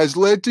has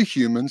led to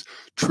humans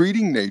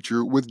treating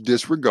nature with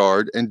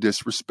disregard and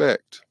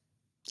disrespect.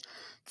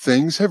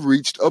 Things have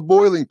reached a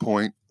boiling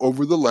point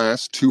over the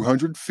last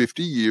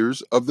 250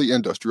 years of the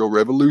Industrial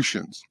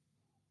Revolutions.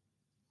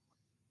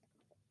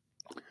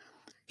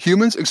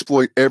 Humans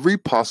exploit every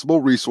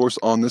possible resource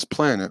on this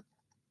planet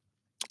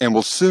and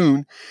will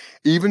soon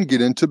even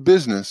get into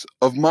business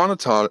of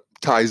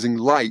monetizing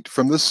light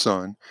from the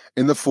sun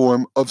in the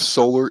form of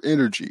solar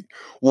energy,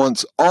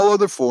 once all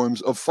other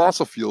forms of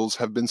fossil fuels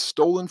have been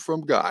stolen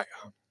from Gaia.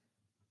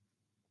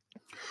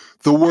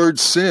 The word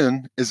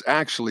sin is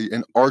actually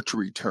an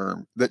archery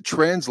term that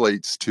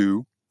translates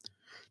to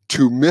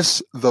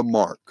miss the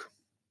mark.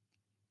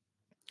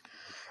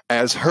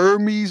 As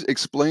Hermes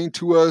explained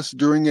to us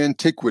during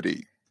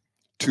antiquity,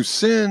 to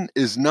sin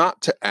is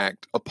not to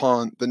act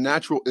upon the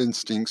natural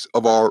instincts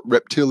of our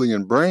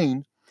reptilian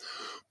brain,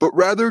 but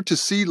rather to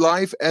see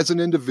life as an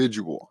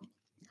individual,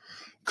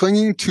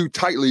 clinging too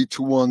tightly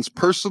to one's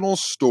personal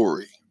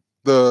story,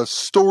 the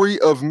story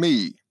of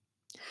me,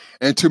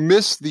 and to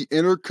miss the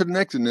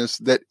interconnectedness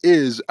that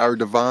is our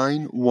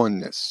divine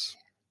oneness.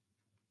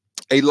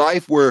 A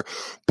life where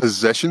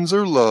possessions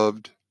are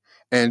loved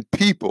and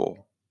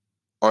people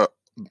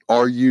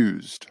are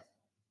used.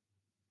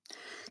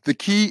 The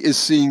key is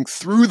seeing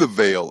through the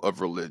veil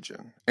of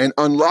religion and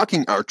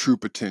unlocking our true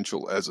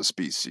potential as a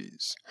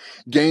species,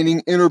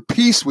 gaining inner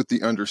peace with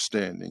the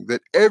understanding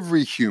that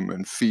every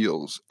human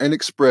feels and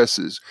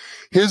expresses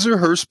his or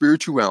her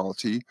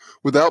spirituality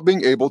without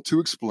being able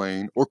to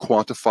explain or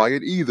quantify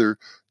it either,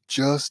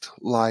 just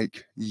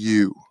like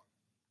you.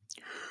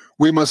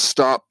 We must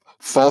stop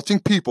faulting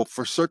people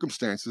for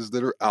circumstances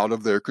that are out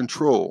of their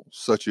control,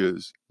 such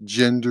as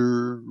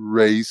gender,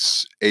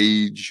 race,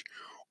 age,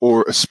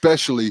 or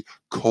especially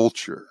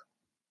culture.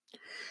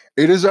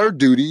 It is our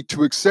duty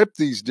to accept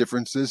these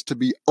differences to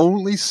be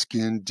only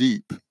skin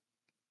deep.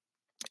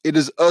 It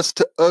is up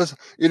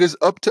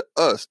to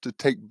us to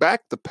take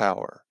back the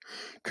power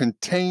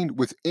contained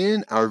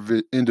within our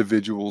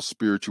individual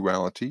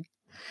spirituality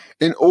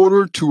in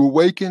order to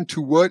awaken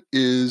to what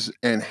is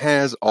and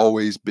has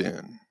always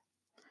been.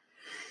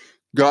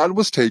 God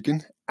was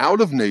taken out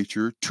of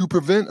nature to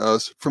prevent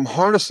us from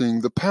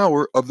harnessing the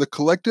power of the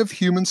collective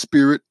human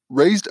spirit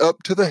raised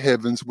up to the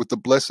heavens with the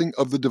blessing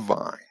of the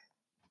divine.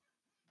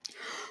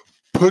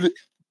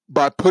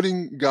 By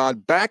putting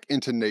God back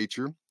into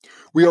nature,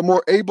 we are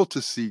more able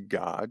to see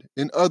God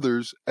in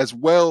others as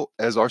well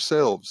as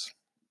ourselves.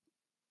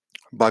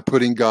 By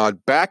putting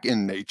God back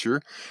in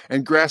nature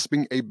and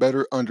grasping a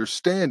better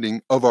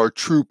understanding of our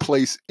true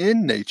place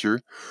in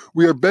nature,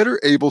 we are better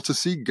able to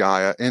see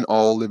Gaia in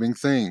all living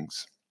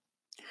things,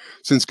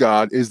 since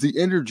God is the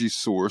energy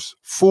source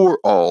for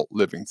all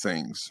living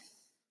things.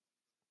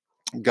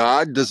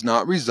 God does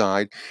not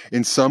reside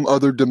in some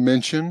other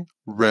dimension,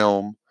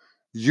 realm,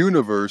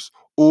 universe,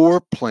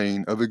 or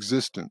plane of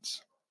existence.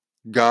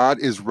 God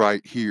is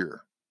right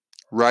here,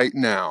 right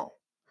now,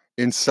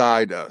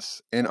 inside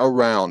us and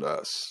around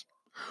us.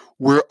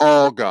 We're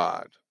all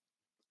God.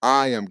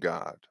 I am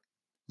God.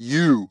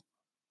 You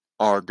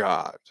are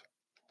God.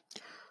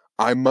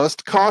 I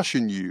must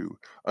caution you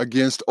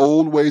against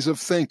old ways of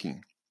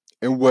thinking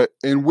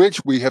in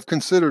which we have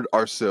considered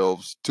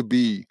ourselves to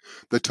be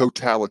the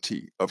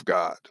totality of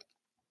God.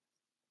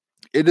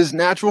 It is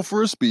natural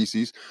for a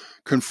species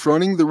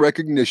confronting the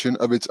recognition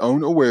of its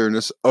own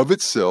awareness of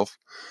itself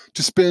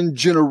to spend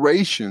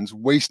generations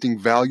wasting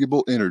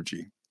valuable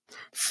energy,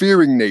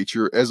 fearing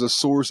nature as a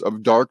source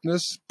of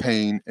darkness,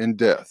 pain, and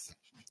death.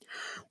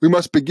 We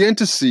must begin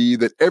to see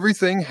that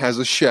everything has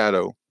a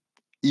shadow,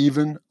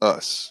 even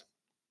us.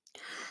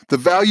 The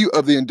value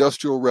of the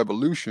Industrial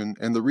Revolution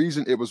and the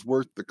reason it was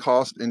worth the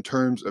cost in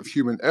terms of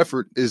human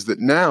effort is that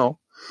now,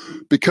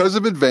 because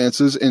of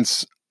advances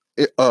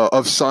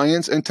of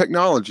science and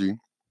technology,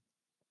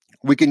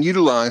 we can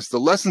utilize the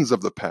lessons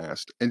of the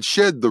past and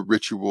shed the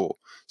ritual,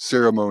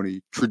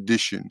 ceremony,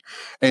 tradition,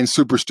 and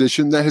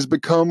superstition that has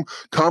become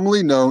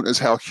commonly known as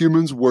how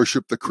humans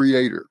worship the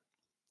Creator.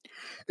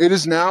 It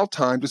is now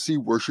time to see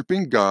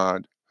worshiping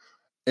God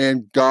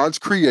and God's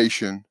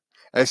creation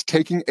as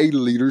taking a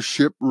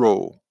leadership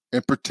role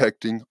in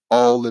protecting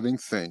all living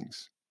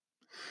things.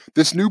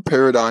 This new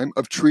paradigm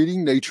of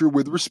treating nature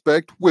with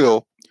respect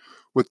will,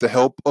 with the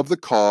help of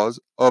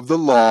the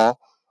law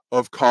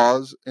of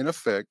cause and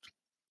effect,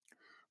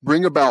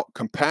 bring about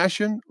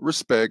compassion,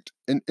 respect,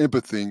 and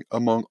empathy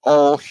among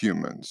all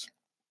humans.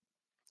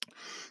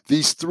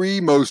 These three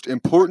most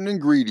important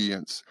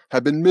ingredients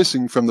have been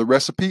missing from the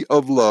recipe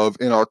of love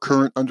in our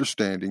current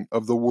understanding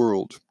of the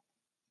world.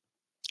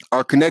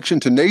 Our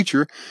connection to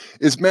nature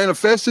is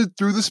manifested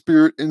through the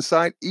Spirit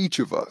inside each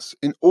of us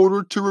in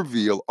order to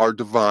reveal our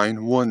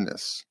divine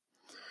oneness.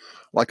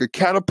 Like a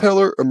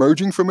caterpillar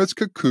emerging from its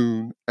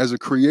cocoon as a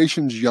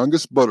creation's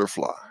youngest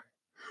butterfly,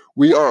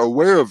 we are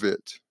aware of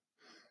it,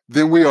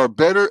 then we are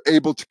better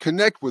able to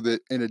connect with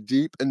it in a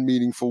deep and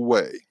meaningful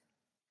way.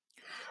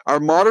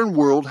 Our modern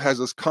world has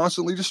us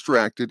constantly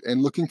distracted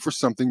and looking for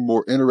something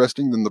more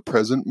interesting than the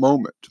present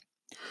moment.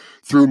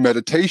 Through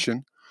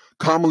meditation,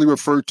 commonly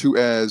referred to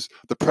as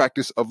the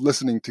practice of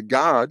listening to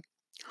God,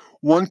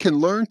 one can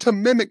learn to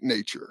mimic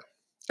nature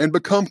and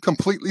become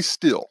completely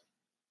still.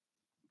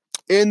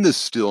 In this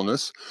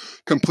stillness,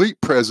 complete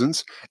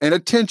presence, and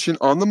attention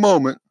on the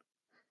moment,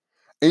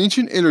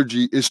 ancient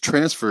energy is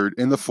transferred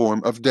in the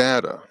form of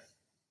data,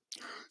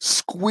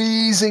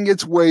 squeezing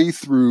its way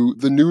through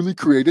the newly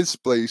created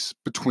space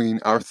between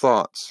our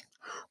thoughts,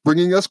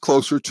 bringing us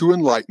closer to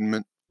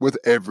enlightenment with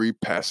every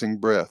passing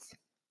breath.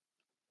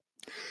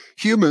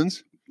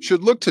 Humans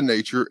should look to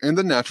nature and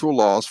the natural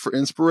laws for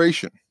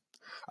inspiration.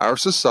 Our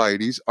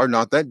societies are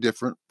not that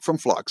different from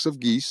flocks of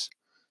geese,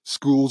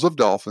 schools of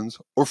dolphins,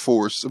 or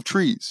forests of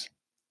trees.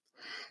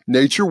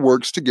 Nature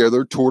works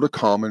together toward a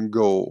common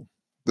goal,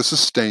 the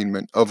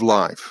sustainment of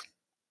life.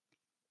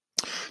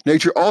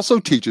 Nature also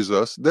teaches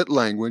us that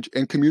language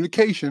and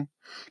communication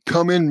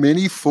come in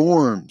many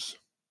forms.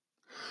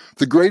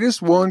 The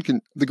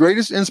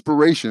greatest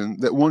inspiration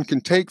that one can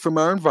take from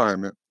our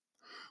environment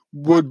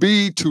would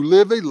be to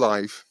live a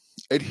life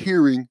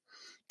adhering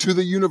to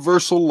the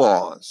universal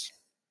laws,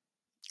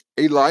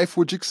 a life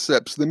which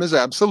accepts them as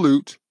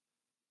absolute,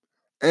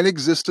 an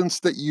existence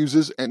that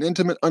uses an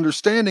intimate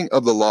understanding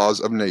of the laws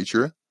of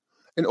nature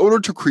in order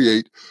to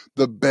create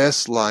the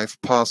best life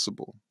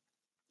possible.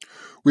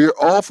 We are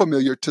all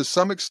familiar to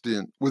some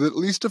extent with at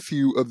least a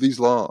few of these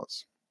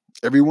laws.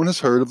 Everyone has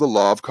heard of the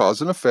law of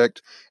cause and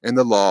effect and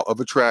the law of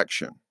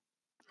attraction,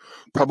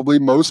 probably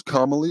most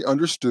commonly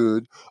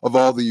understood of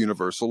all the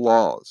universal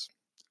laws.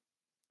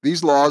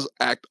 These laws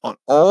act on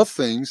all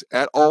things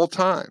at all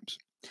times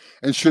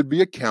and should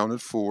be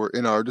accounted for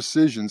in our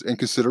decisions and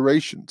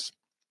considerations.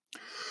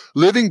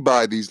 Living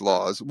by these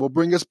laws will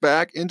bring us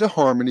back into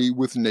harmony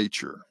with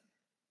nature.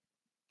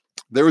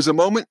 There is a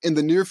moment in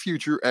the near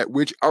future at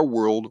which our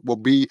world will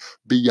be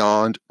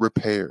beyond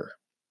repair.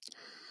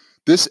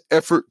 This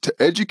effort to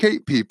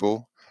educate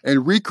people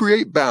and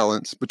recreate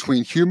balance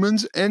between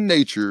humans and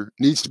nature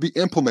needs to be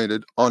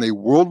implemented on a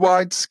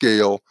worldwide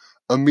scale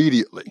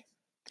immediately.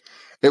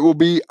 It will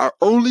be our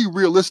only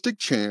realistic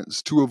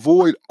chance to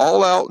avoid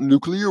all-out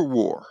nuclear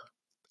war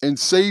and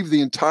save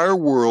the entire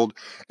world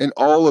and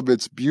all of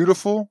its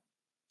beautiful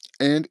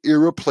and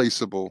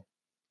irreplaceable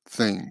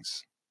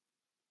things.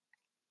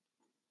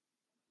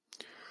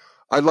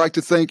 I'd like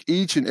to thank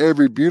each and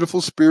every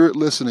beautiful spirit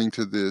listening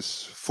to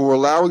this for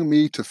allowing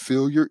me to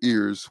fill your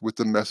ears with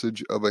the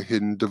message of a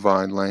hidden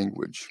divine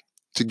language.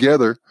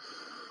 Together,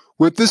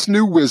 with this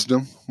new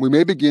wisdom, we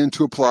may begin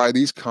to apply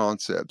these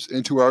concepts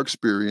into our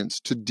experience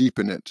to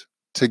deepen it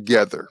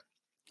together,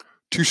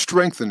 to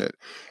strengthen it,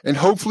 and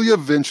hopefully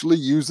eventually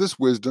use this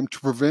wisdom to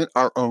prevent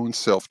our own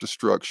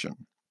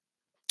self-destruction.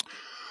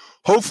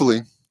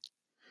 Hopefully,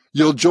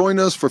 you'll join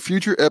us for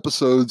future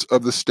episodes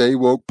of the Stay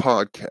Woke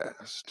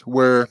podcast,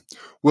 where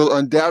we'll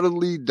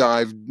undoubtedly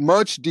dive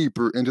much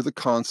deeper into the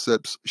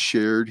concepts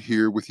shared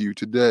here with you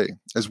today,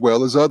 as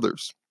well as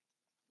others.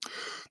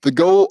 The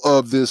goal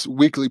of this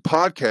weekly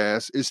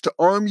podcast is to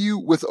arm you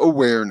with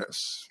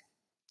awareness,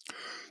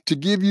 to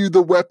give you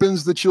the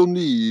weapons that you'll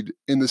need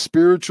in the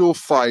spiritual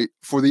fight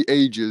for the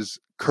ages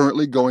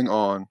currently going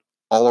on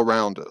all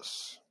around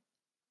us,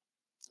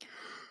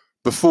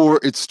 before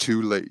it's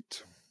too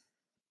late.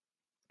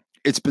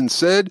 It's been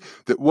said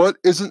that what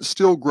isn't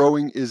still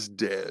growing is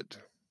dead.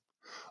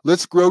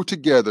 Let's grow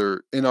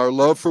together in our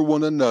love for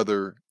one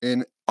another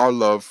and our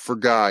love for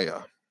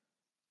Gaia.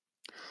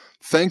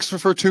 Thanks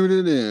for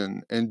tuning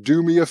in, and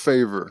do me a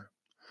favor.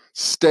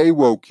 Stay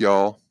woke,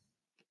 y'all.